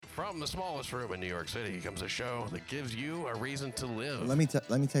From the smallest room in New York City comes a show that gives you a reason to live. Let me tell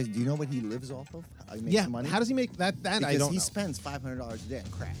you. Do you know what he lives off of? How he makes Yeah. the money? How does he make that? That I Because don't he know. spends $500 a day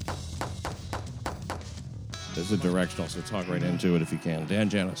on crack. There's a directional, so talk right into it if you can. Dan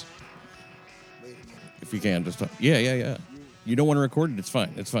Janis. Wait a minute. If you can, just talk. Yeah. You don't want to record it, it's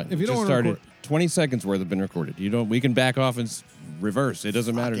fine. It's fine. If you don't just want to started, record- 20 seconds worth have been recorded. You don't. We can back off and reverse. It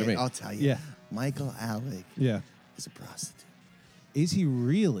doesn't matter to me. I'll tell you. Yeah. Michael Alec Yeah. is a prostitute. Is he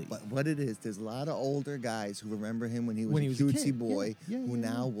really? But what it is, there's a lot of older guys who remember him when he was a cutesy kid. boy, Yeah, who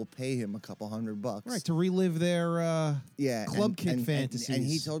now will pay him a couple $100. Right, to relive their club kid fantasies. And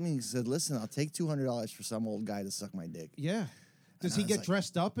he told me, he said, listen, I'll take $200 for some old guy to suck my dick. Yeah. Does And he I was get like,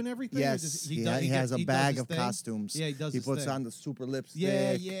 dressed up and everything? or Yes, does he does- has a he does bag his of thing? costumes. Yeah, he does He his puts thing. on the super lipstick.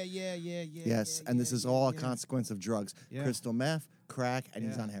 Yeah. Yes, and this is all a consequence of drugs. Yeah. Crystal meth, crack, and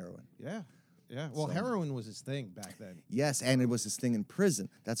he's Yeah. on heroin. Yeah. Yeah. Well, So- heroin was his thing back then. Yes, and it was his thing in prison.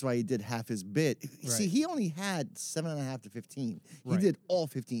 That's why he did half his bit. See, Right. he only had 7.5 to 15. He Right. did all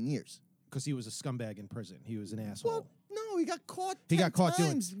 15 years. Because he was a scumbag in prison. He was an asshole. Well, no, he got caught. He 10 got caught doing-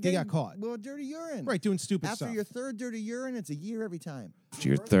 times he got getting, caught. Well, dirty urine. Right, doing stupid After stuff. your third dirty urine, it's a year every time. It's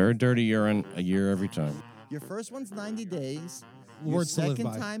your third dirty urine a year every time. Your first one's 90 days. Words to Your live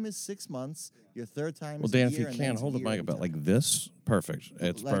second by. time is 6 months. Your third time Well, is Dan, a if year. you and can, then it's hold a the year mic every about time. like this. Perfect.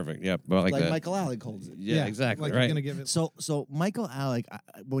 It's Like- perfect. Yeah, about like like that. Michael Alec holds it. Yeah, exactly. Like right. you're gonna give it. So Michael Alec,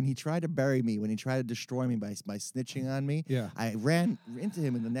 when he tried to bury me, when he tried to destroy me by snitching on me, Yeah. I ran into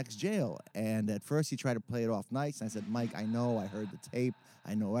him in the next jail. And at first he tried to play it off nice. And I said, Mike, I know, I heard the tape,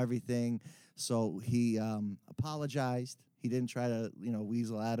 I know everything. So he apologized. He didn't try to,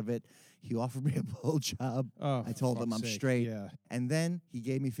 weasel out of it. He offered me a blowjob. Oh, I told for him I'm fuck's sake, straight. yeah. And then he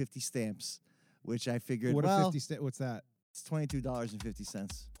gave me 50 stamps, which I figured, What well, a 50 what's that? it's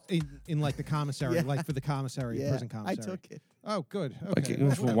 $22.50. In like the commissary, Yeah. like for the commissary, Yeah, prison I commissary. took it. Oh, good. Like, Okay.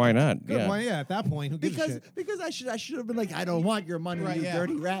 well, why not? Good. Yeah. Well, yeah, at that point, who gives a shit? Because I should have been like, I don't want your money, Right, you yeah.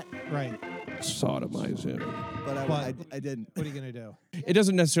 dirty rat. Right. Sodomize him. But I didn't. What are you going to do? It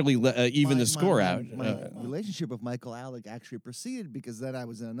doesn't necessarily even the score out. My relationship with Michael Alec actually proceeded because then I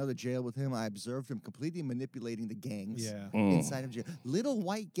was in another jail with him. I observed him completely manipulating the gangs Yeah. inside of jail. Little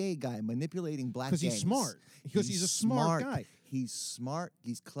white gay guy manipulating black gangs. Because he's smart. Because he's a smart guy. He's smart.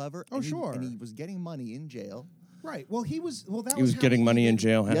 He's clever. Oh, and sure. And he was getting money in jail. Right. Well, he was. Well, that He was how getting money in did-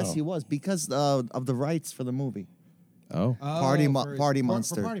 jail. How? Yes, he was because of the rights for the movie. Oh. Oh, Party for Monster. Party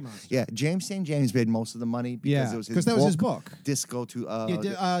Monster. Yeah, James St. James made most of the money because Yeah, it was 'cause that was his book. Disco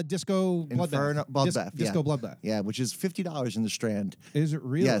to Disco Inferno Bloodbath. Bloodbath. Disco Bloodbath. Yeah, which is $50 in the Strand. Is it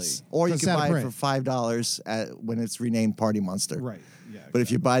really? Yes, or you Is can that a buy it print? for $5 when it's renamed Party Monster. Right. Yeah. But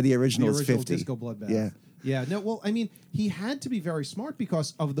if you buy the original, the it's original 50. Disco Bloodbath. Yeah. Yeah. No. Well, I mean, he had to be very smart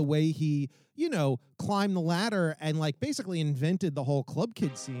because of the way he, climbed the ladder and like basically invented the whole club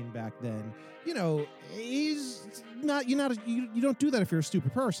kid scene back then. He's not. You don't do that if you're a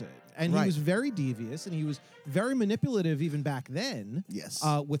stupid person. And he Right. was very devious and he was very manipulative even back then. Yes.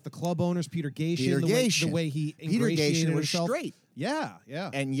 With the club owners, Peter Gatien, Peter the Gatien. way he Peter ingratiated Gatien was himself. straight. Yeah. Yeah.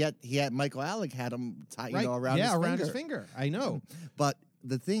 And yet Michael Alec had him tight, right. around his around finger. his finger. I know. But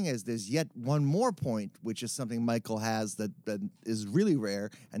the thing is, there's yet one more point, which is something Michael has that is really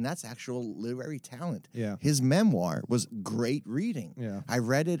rare, and that's actual literary talent. Yeah. His memoir was great reading. Yeah. I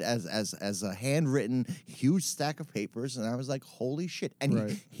read it as a handwritten, huge stack of papers, and I was like, holy shit. And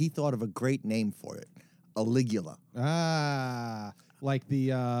Right. he thought of a great name for it, Aligula. Like the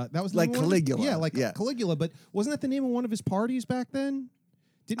that was the Like name of one of his- Caligula, Yeah, yeah. Caligula. But wasn't that the name of one of his parties back then?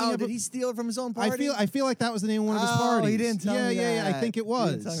 Didn't Oh, have did a- he steal it from his own party? I feel like that was the name of one of his Oh, parties. he didn't tell me Yeah, I that. think it He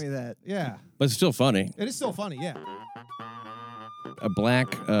was. didn't tell me that. Yeah, But it's still funny. it is still funny. Yeah. A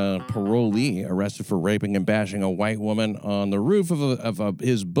black parolee arrested for raping and bashing a white woman on the roof of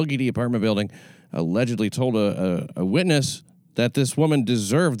his Boogie apartment building allegedly told a witness that this woman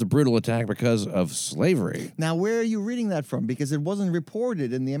deserved the brutal attack because of slavery. Now, where are you reading that from? Because it wasn't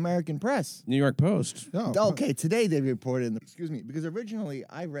reported in the American press. New York Post. Oh, Okay, today they reported. Excuse me, because originally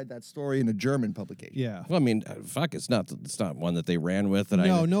I read that story in a German publication. Yeah. Well, I mean, fuck, it's not one that they ran with. That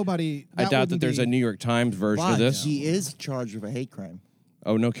No, I nobody. I doubt that wouldn't there's be- a New York Times version of But this. he is charged with a hate crime.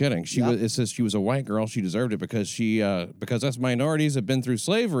 Oh, no kidding. It says she was a white girl. She deserved it because because us minorities have been through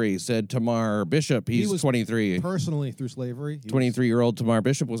slavery, said Tamar Bishop. He's was 23. personally through slavery. He was 23-year-old Tamar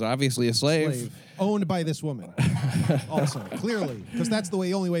Bishop was obviously a slave. owned by this woman. Also, clearly, because that's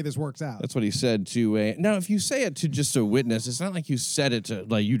the only way this works out. That's what he said to a... Now, if you say it to just a witness, it's not like you said it to,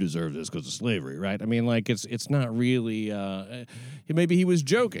 like, you deserve this because of slavery, right? I mean, like, it's not really... maybe he was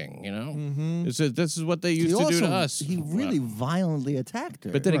joking, you know? Mm-hmm. This is what they used to do to us. He really violently attacked actor.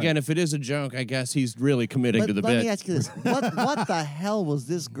 But then again, if it is a joke, I guess he's really committing to the let bit. me ask you this: what the hell was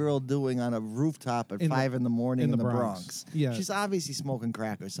this girl doing on a rooftop at 5 in the morning in the Bronx? Yeah. She's obviously smoking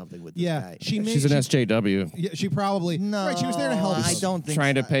crack or something with this Yeah, guy. She's an SJW. Yeah, she probably. No, Right, she was there to help. I don't think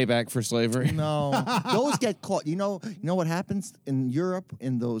Trying so. to pay back for slavery. No, those get caught. You know what happens in Europe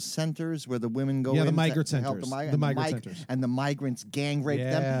in those centers where the women go Yeah, in the migrant to help centers. the The migrant centers. and the migrants gang rape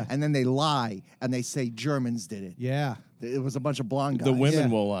Yeah. them, and then they lie and they say Germans did it. Yeah. It was a bunch of blonde guys. The women Yeah.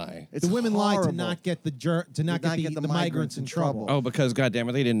 will lie. It's The women lied to horrible. not get the the migrants in trouble. Oh, because goddamn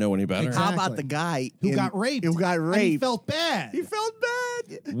it, they didn't know any better. Exactly. How about the guy Who got raped? Who got And he raped? felt bad. He felt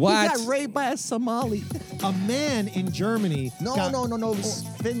bad. What? He got raped by a Somali. A man in Germany. No. got, It was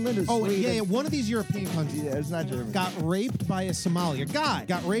Finland or Oh Sweden. yeah, one of these European countries. Yeah, it's not Germany. Got raped by a Somali. A guy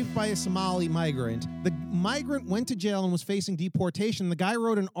got raped by a Somali migrant. The migrant went to jail and was facing deportation. The guy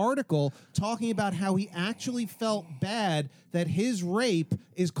wrote an article talking about how he actually felt bad that his rape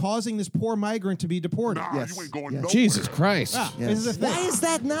is causing this poor migrant to be deported. Yes. Yes. Jesus Christ. Ah, Yes. This is a thing. Why is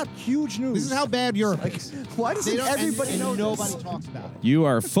that not huge news? This is how bad Europe is. Why They doesn't don't- everybody and know nobody this? talks about it. You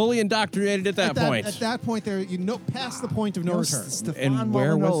are fully indoctrinated at that point. At that point, there you know past the point of no return. Stefan And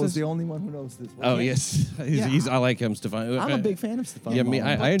where was Molyneux this? is the only one who knows this. Oh yes, he's, I like him, Stefan. I'm a big fan of Stefan. Yeah, me.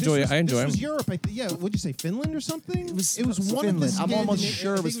 Molyneux. I enjoy. This I enjoy this him. was Europe. Yeah, what'd you say? Finland or something? It was one Finland. of the I'm almost Scandinavian-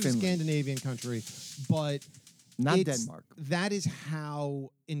 sure it I think was a Finland. Scandinavian country, but Not it's- Denmark. That is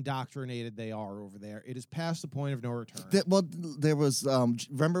how indoctrinated they are over there. It is past the point of no return. There was,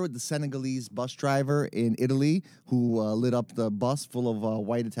 remember the Senegalese bus driver in Italy who lit up the bus full of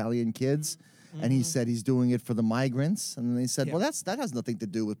white Italian kids? And he said he's doing it for the migrants. And they said, Yeah. well, that has nothing to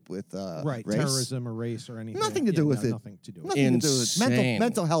do with right, race. terrorism or race or anything. Nothing to Yeah, do with no, it. Nothing to do with Nothing to do with Insane.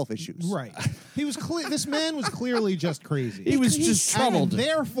 mental health issues. it. Right. He was this man was clearly just crazy. He was just troubled. And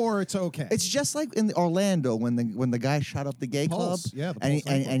therefore, it's okay. It's just like in Orlando when the guy shot up the gay Pulse. club. Yeah, the and, Pulse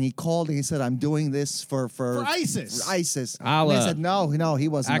nightclub. and he called and he said, I'm doing this for ISIS. For ISIS. Allah. And they said, no, he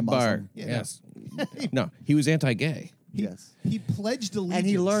wasn't a Akbar. Muslim. Yeah. Yes. No, he was anti-gay. Yes. He pledged allegiance. And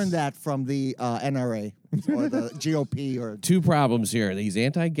he learned that from the NRA or the GOP or Two problems here. He's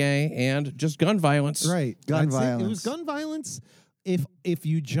anti-gay and just gun violence. Right. Gun That's it. It was violence. gun violence. If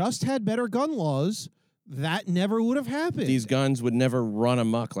you just had better gun laws, that never would have happened. These guns would never run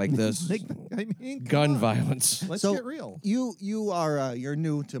amok like this. I mean, come Gun on. violence. Let's So get real. you are you're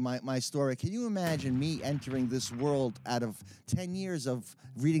new to my story. Can you imagine me entering this world out of 10 years of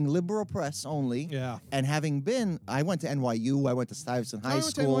reading liberal press only? Yeah. And having been, I went to NYU, I went to Stuyvesant High went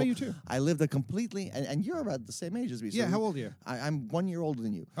to School. NYU too. I lived a completely, and you're about the same age as me. So Yeah, how old are you? I'm 1 year older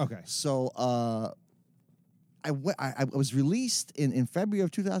than you. Okay. So I was released in February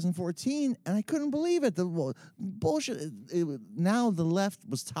of 2014, and I couldn't believe it. The bullshit. Now the left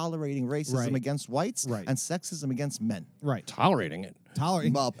was tolerating racism Right. against whites Right. and sexism against men. Right. Tolerating it.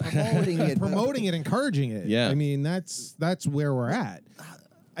 Tolerate. Promoting it. Promoting it, encouraging it. Yeah. I mean, that's where we're at.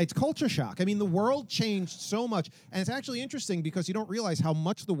 It's culture shock. I mean, the world changed so much, and it's actually interesting because you don't realize how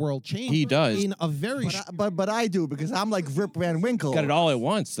much the world changed. He does. in a very. But I do because I'm like Rip Van Winkle. Got it all at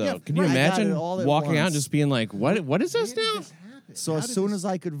once, though. Yeah, Can you right. I got imagine it all at walking out once. and just being like, "What is this now?" So as soon as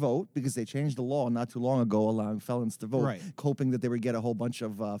I could vote, because they changed the law not too long ago allowing felons to vote, Right. hoping that they would get a whole bunch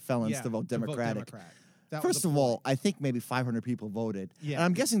of felons to vote Democratic. That was First the of all, I think maybe 500 people voted. Yeah. And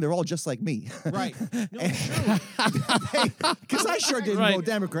I'm guessing they're all just like me. right. No, sure. Because I sure didn't Right. vote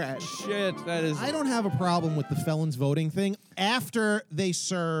Democrat. Shit, that is. I don't have a problem with the felons voting thing after they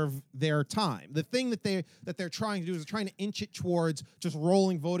serve their time. The thing that they're trying to do is they're trying to inch it towards just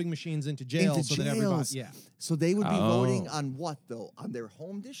rolling voting machines into jail Into so that everybody. jails. Yeah. So they would be Oh. voting on what, though? On their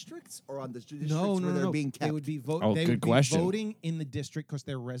home districts or on the districts No, where they're no. being kept? They would be Oh, they good would be question. voting in the district because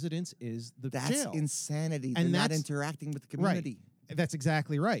their residence is the That's jail. insanity. And They're not that's- interacting with the community. Right. That's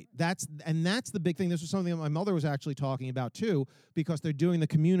exactly right. That's the big thing. This was something that my mother was actually talking about too, because they're doing the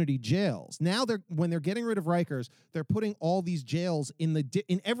community jails now. When they're getting rid of Rikers, they're putting all these jails in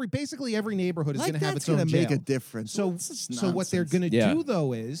basically every neighborhood is Like going to have that's its own gonna jail. make a difference. So, This is so what they're nonsense. going to Yeah. do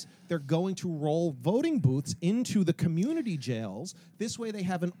though is they're going to roll voting booths into the community jails. This way, they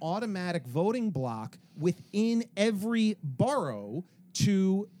have an automatic voting block within every borough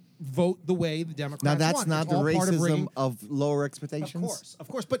to vote the way the Democrats Now, that's want. not It's the all part of racism bringing- of lower expectations? of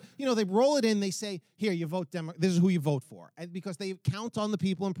course. But, they roll it in. They say, here, you vote this is who you vote for. And because they count on the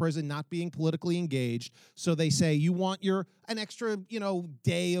people in prison not being politically engaged. So they say, you want an extra,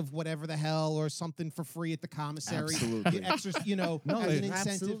 day of whatever the hell or something for free at the commissary. Absolutely. Extra, No, as an you're incentive.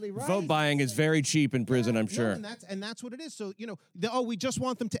 absolutely right. Vote buying is very cheap in prison, I'm No, sure. and that's what it is. So, we just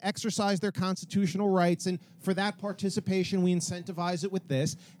want them to exercise their constitutional rights. And for that participation, we incentivize it with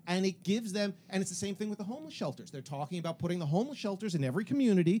this. And it gives them, and it's the same thing with the homeless shelters. They're talking about putting the homeless shelters in every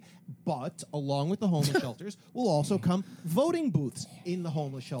community, but along with the homeless shelters will also come voting booths in the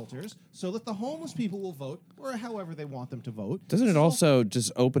homeless shelters so that the homeless people will vote or however they want them to vote. Doesn't it also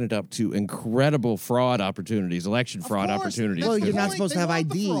just open it up to incredible fraud opportunities, election fraud course. opportunities? Well, the you're not point. supposed They to have want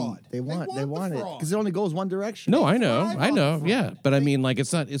the ID. fraud. They want the it fraud. because it only goes one direction. No, I thrive on know, the yeah. fraud. But I mean, like,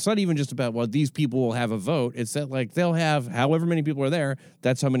 it's not even just about, well, these people will have a vote. It's that, like, they'll have however many people are there,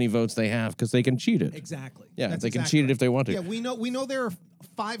 that's how many votes they have, because they can cheat it. Exactly. Yeah, That's they can exactly cheat it if they want to. Yeah, we know there are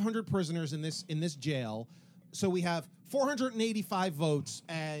 500 prisoners in this jail, so we have 485 votes,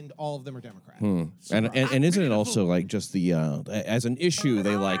 and all of them are Democrat. And isn't it also like just the as an issue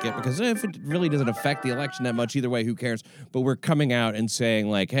they like it, because if it really doesn't affect the election that much either way, who cares? But we're coming out and saying,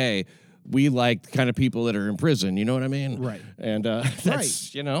 like, hey, we like the kind of people that are in prison. You know what I mean? Right. And that's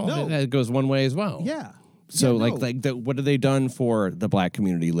Right. No. that goes one way as well. Yeah. So Yeah, no. what have they done for the black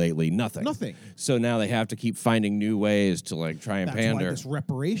community lately? Nothing. Nothing. So now they have to keep finding new ways to like try and That's why pander this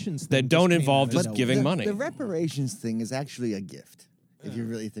reparations thing that just don't came involve out of just nowhere. giving money. The reparations thing is actually a gift. If you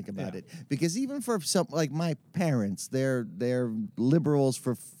really think about it, because even for some like my parents, they're liberals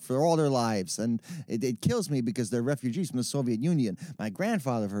for all their lives, and it kills me because they're refugees from the Soviet Union. My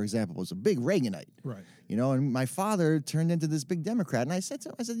grandfather, for example, was a big Reaganite, Right. You know, and my father turned into this big Democrat. And I said to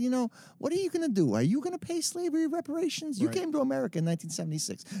him, you know, what are you going to do? Are you going to pay slavery reparations? You Right. came to America in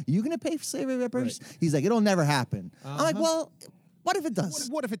 1976. Are you going to pay slavery reparations? He's like, it'll never happen. I'm like, well. What if it does?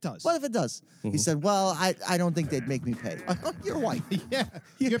 What if it does? What if it does? He said, well, I don't think they'd make me pay. You're white. Yeah,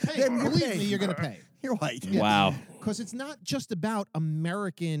 you're paying. You're Believe paying. me, you're going to pay. You're white. Wow. Because it's not just about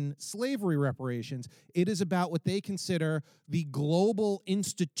American slavery reparations. It is about what they consider the global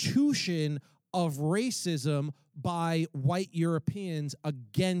institution of racism by white Europeans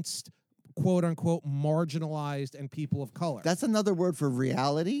against quote unquote marginalized and people of color. That's another word for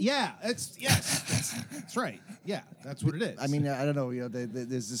reality. Yeah, that's right. Yeah, that's what it is. I mean, I don't know. You know,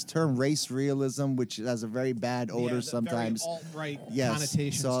 there's this term race realism, which has a very bad odor sometimes. Alt-right Yes.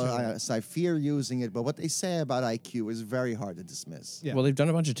 connotations So to it. so I fear using it. But what they say about IQ is very hard to dismiss. Yeah. Well, they've done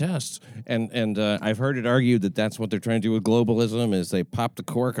a bunch of tests, and I've heard it argued that that's what they're trying to do with globalism is they pop the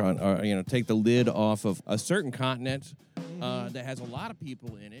cork on, or take the lid off of a certain continent that has a lot of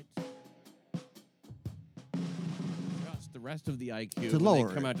people in it. Just the rest of the IQ To when lower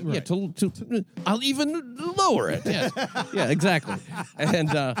they come it. out, yeah. To I'll even lower it. Yes. Yeah, exactly. And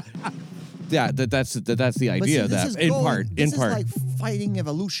yeah, that's the But see, idea of this that is in going- part. This is like fighting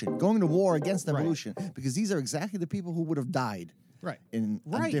evolution, going to war against evolution, because these are exactly the people who would have died. Right. In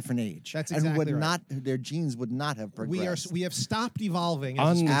a Right. different age. That's and exactly would right. not their genes would not have progressed. We have stopped evolving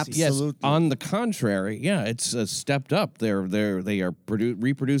as a species. Yes, Absolutely. on the contrary, yeah, it's stepped up. They are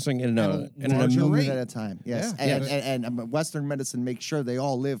reproducing in an larger Million rate. at a time, yes. Yeah. And Western medicine makes sure they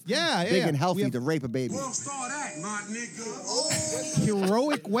all live Yeah, big yeah. and healthy We have- to rape a baby.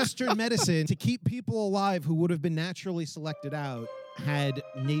 Heroic Western medicine to keep people alive who would have been naturally selected out had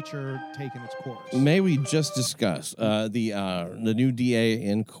nature taken its course. May we just discuss the new DA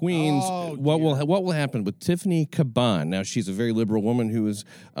in Queens? Oh, what dear. will happen with Tiffany Caban? Now she's a very liberal woman who has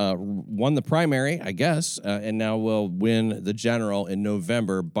won the primary, I guess, and now will win the general in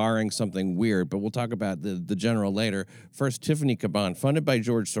November, barring something weird. But we'll talk about the general later. First, Tiffany Caban, funded by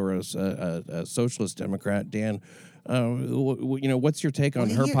George Soros, a socialist Democrat. Dan, what's your take on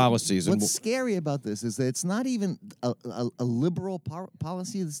Well, her here- policies? What's scary about this is that it's not even a liberal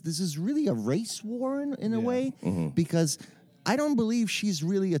policy. This is really a race war in a way, because I don't believe she's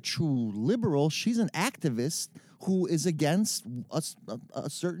really a true liberal. She's an activist who is against a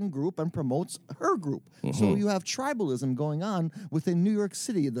certain group and promotes her group. So you have tribalism going on within New York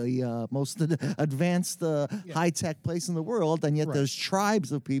City, the most advanced high-tech place in the world, and yet there's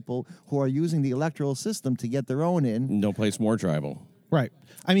tribes of people who are using the electoral system to get their own in. No place more tribal. Right.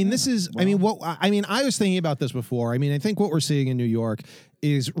 I mean, this is. I was thinking about this before. I mean, I think what we're seeing in New York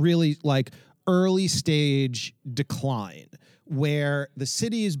is really like early stage decline, where the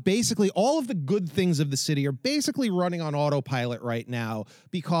city is basically all of the good things of the city are basically running on autopilot right now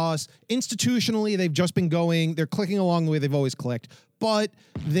because institutionally they've just been going. They're clicking along the way they've always clicked. But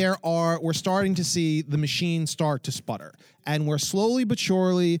we're starting to see the machine start to sputter. And we're slowly but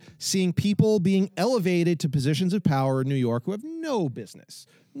surely seeing people being elevated to positions of power in New York who have no business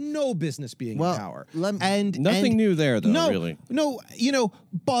being in power. Nothing new there, though, really. No,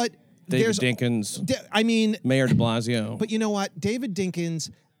 but David Dinkins, Mayor de Blasio. But you know what? David Dinkins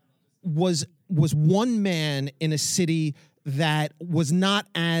was one man in a city that was not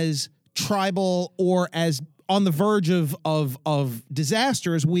as tribal or as on the verge of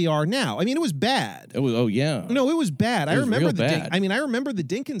disaster as we are now. I mean, it was bad. It was, oh yeah. No, it was bad. It was real the bad. I remember the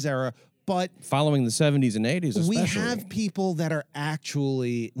Dinkins era, but Following the 70s and 80s, especially. we have people that are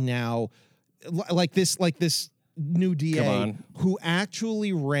actually now like this new Come DA on. who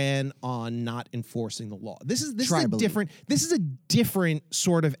actually ran on not enforcing the law. This is Tribally. a different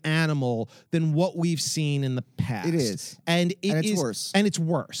sort of animal than what we've seen in the past. It is. And it's worse. And it's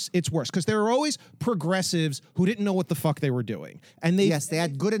worse. It's worse because there are always progressives who didn't know what the fuck they were doing. And they Yes, they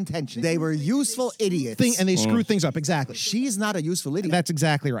had good intentions. They were useful idiots. and they screwed things up. Exactly. She's not a useful idiot. That's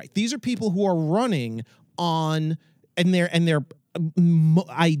exactly right. These are people who are running on, and their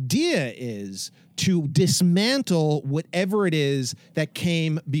idea is to dismantle whatever it is that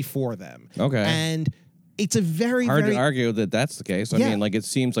came before them. Okay. And it's a very, Hard very to argue that that's the case. I Yeah. mean, like, it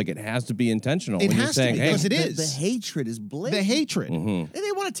seems like it has to be intentional. It when has you're to saying, be, hey, because it the, is. the hatred is blatant. The hatred. And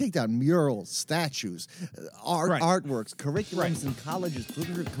they want to take down murals, statues, Right. artworks, curriculums in colleges,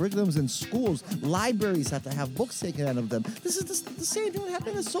 curriculums in schools. Libraries have to have books taken out of them. This is the same thing that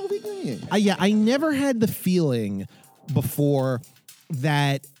happened in the Soviet Union. I never had the feeling before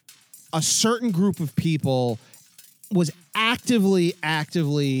that a certain group of people was actively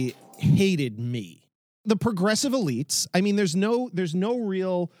hated me. The progressive elites, I mean, there's no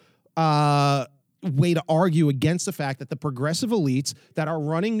real way to argue against the fact that the progressive elites that are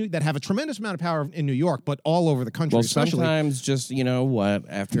running, that have a tremendous amount of power in New York, but all over the country, well, especially. sometimes just, you know what,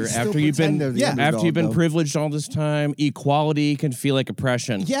 after still you've been pretend they're the underdog, after you've been though. privileged all this time, equality can feel like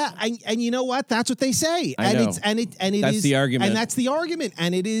oppression. Yeah, and you know what? That's what they say. I and know. it's and it That's is- the argument. And that's the argument.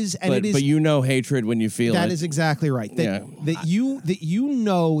 And it is But you know hatred when you feel That it. is exactly right. That, Yeah. that you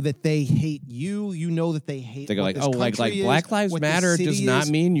know that they hate you. You know that they hate. They go what like, this oh, like country is, Black Lives what this Matter city does not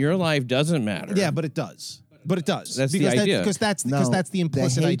is. mean your life doesn't matter. Yeah, but it does. But it does. That's the because idea. Because that's the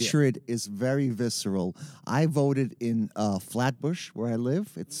implicit the idea. hatred is very visceral. I voted in Flatbush, where I live.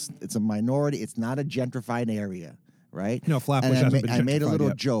 It's a minority. It's not a gentrified area, right? No, Flatbush And hasn't been I made a gentrified little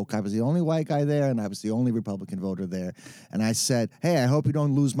yet. joke. I was the only white guy there, and I was the only Republican voter there. And I said, "Hey, I hope you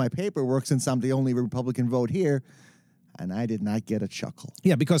don't lose my paperwork since I'm the only Republican vote here." And I did not get a chuckle.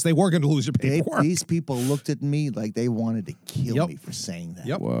 Yeah, because they were going to lose your paperwork. These people looked at me like they wanted to kill Yep. me for saying that.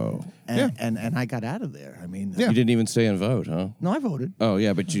 Yep. Whoa. And I got out of there. I mean, Yeah. You didn't even stay and vote, huh? no, I voted. Oh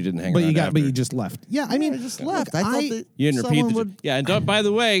yeah, but you didn't hang But around you got. after. But you just left. Yeah, I mean, I just left. look, I thought that You didn't repeat someone the would. Yeah, and by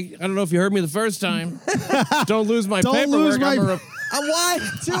the way, I don't know if you heard me the first time. Don't lose my Don't paperwork. lose my- I'm white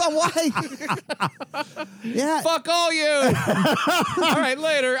too. I'm white. Yeah. Fuck all you. All right,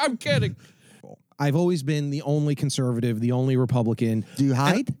 later. I'm kidding. I've always been the only conservative, the only Republican. Do you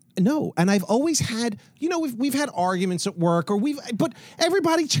hide? No, and I've always had, we've had arguments at work, but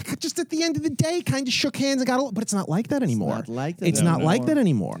everybody just at the end of the day kind of shook hands and got along. But it's not like that anymore. not like that It's not like that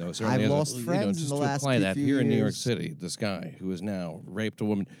anymore. No, certainly I've isn't. lost friends in just the to last apply that few here in New York years. City. This guy who has now raped a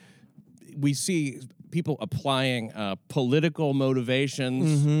woman. We see people applying political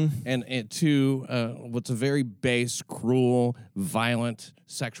motivations and to what's a very base, cruel, violent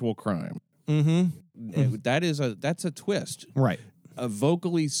sexual crime. That's a twist. Right.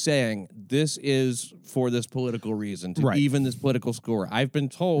 Vocally saying this is for this political reason to Right. even this political score. I've been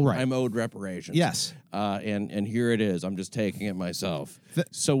told Right. I'm owed reparations. Yes. And here it is. I'm just taking it myself.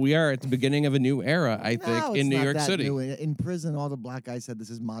 So we are at the beginning of a new era, I think, No, in it's New not York that City. new. In prison, all the black guys said this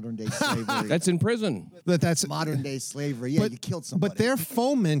is modern day slavery. That's in prison. But that's modern day slavery. Yeah, you killed somebody. But they're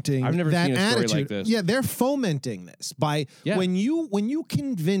fomenting I've never that seen a story attitude. like this. Yeah, they're fomenting this by Yeah. when you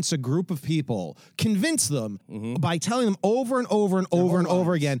convince a group of people, convince them Mm-hmm. by telling them over and over and over and whole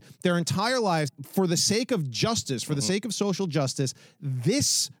over lives. again their entire lives for the sake of justice, for the sake of social justice,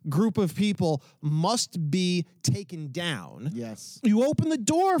 this group of people must be taken down. Yes. You open the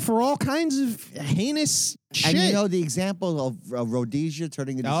door for all kinds of heinous shit. And you know the example of Rhodesia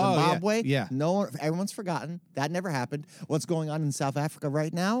turning into Oh, yeah, Zimbabwe? yeah. No one, everyone's forgotten. That never happened. What's going on in South Africa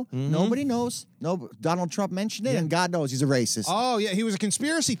right now? Mm-hmm. Nobody knows. No, Donald Trump mentioned it, and God knows he's a racist. Oh yeah, he was a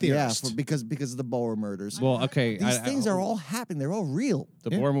conspiracy yeah, theorist. because of the Boer murders. Well, okay. These things are all happening. They're all real.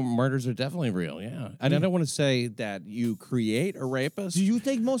 The Boer murders are definitely real, yeah. And I don't want to say that you create a rapist. Do you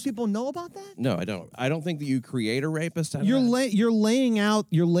think most people know about that? No, I don't. I don't think that you create a rapist. You're laying out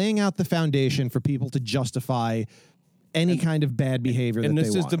the foundation for people to justify any kind of bad behavior And that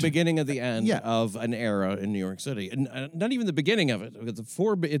this they is want. the beginning of the end Yeah. of an era in New York City, and not even the beginning of it. Because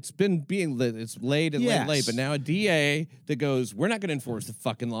it's been being lit, it's laid and Yes. laid, but now a DA that goes, "We're not going to enforce the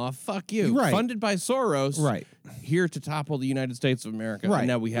fucking law. Fuck you." Right. Funded by Soros. Right. Here to topple the United States of America. Right. And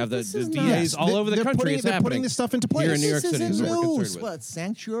now we have the this is DAs nice. all over the They're country. putting- It's they're happening. putting this stuff into place. Here in New York This City. isn't is what we're news. concerned with. What,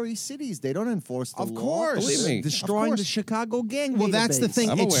 sanctuary cities? They don't enforce the Of law. course. Believe me. Destroying Of the course. Chicago gang Well, that's the database. thing.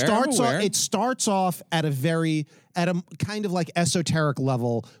 I'm It aware, starts I'm off. aware. It starts off at a kind of like esoteric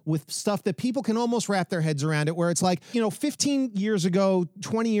level with stuff that people can almost wrap their heads around it, where it's like, 15 years ago,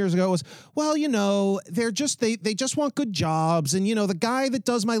 20 years ago, it was, well, they're just they just want good jobs, and the guy that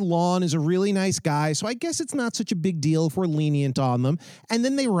does my lawn is a really nice guy, so I guess it's not such a big deal if we're lenient on them. And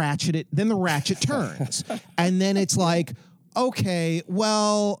then they ratchet it. Then the ratchet turns, and then it's like, okay,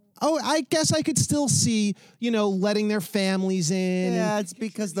 well. Oh, I guess I could still see, letting their families in. Yeah, it's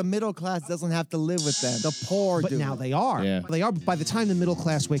because the middle class doesn't have to live with them. The poor But do. now they are. Yeah. They are. By the time the middle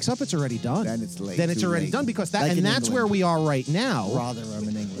class wakes up, it's already done. Then it's late, Then it's too already late. done because Like in that's England. where we are right now. Rotherham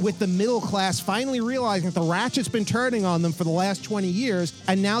in England. With the middle class finally realizing that the ratchet's been turning on them for the last 20 years,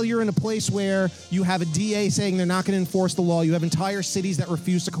 and now you're in a place where you have a DA saying they're not going to enforce the law. You have entire cities that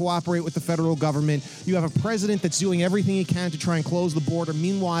refuse to cooperate with the federal government. You have a president that's doing everything he can to try and close the border.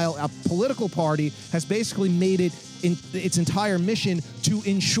 Meanwhile, a political party has basically made it in its entire mission to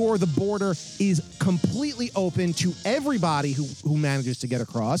ensure the border is completely open to everybody who manages to get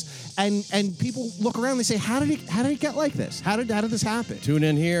across. And people look around and they say, how did it get like this? How did this happen? Tune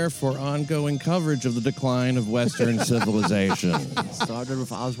in here for ongoing coverage of the decline of Western civilization. Started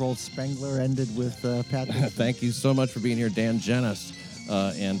with Oswald Spengler, ended with Patrick. Thank you so much for being here, Dan Genis.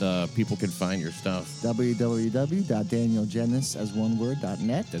 And people can find your stuff.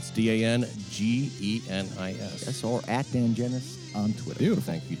 www.danielgenis.net. That's DANGENIS. Yes, or at Dan Genis on Twitter. Beautiful.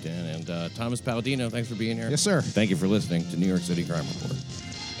 Thank you, Dan. And Thomas Palladino, thanks for being here. Yes, sir. Thank you for listening to New York City Crime Report.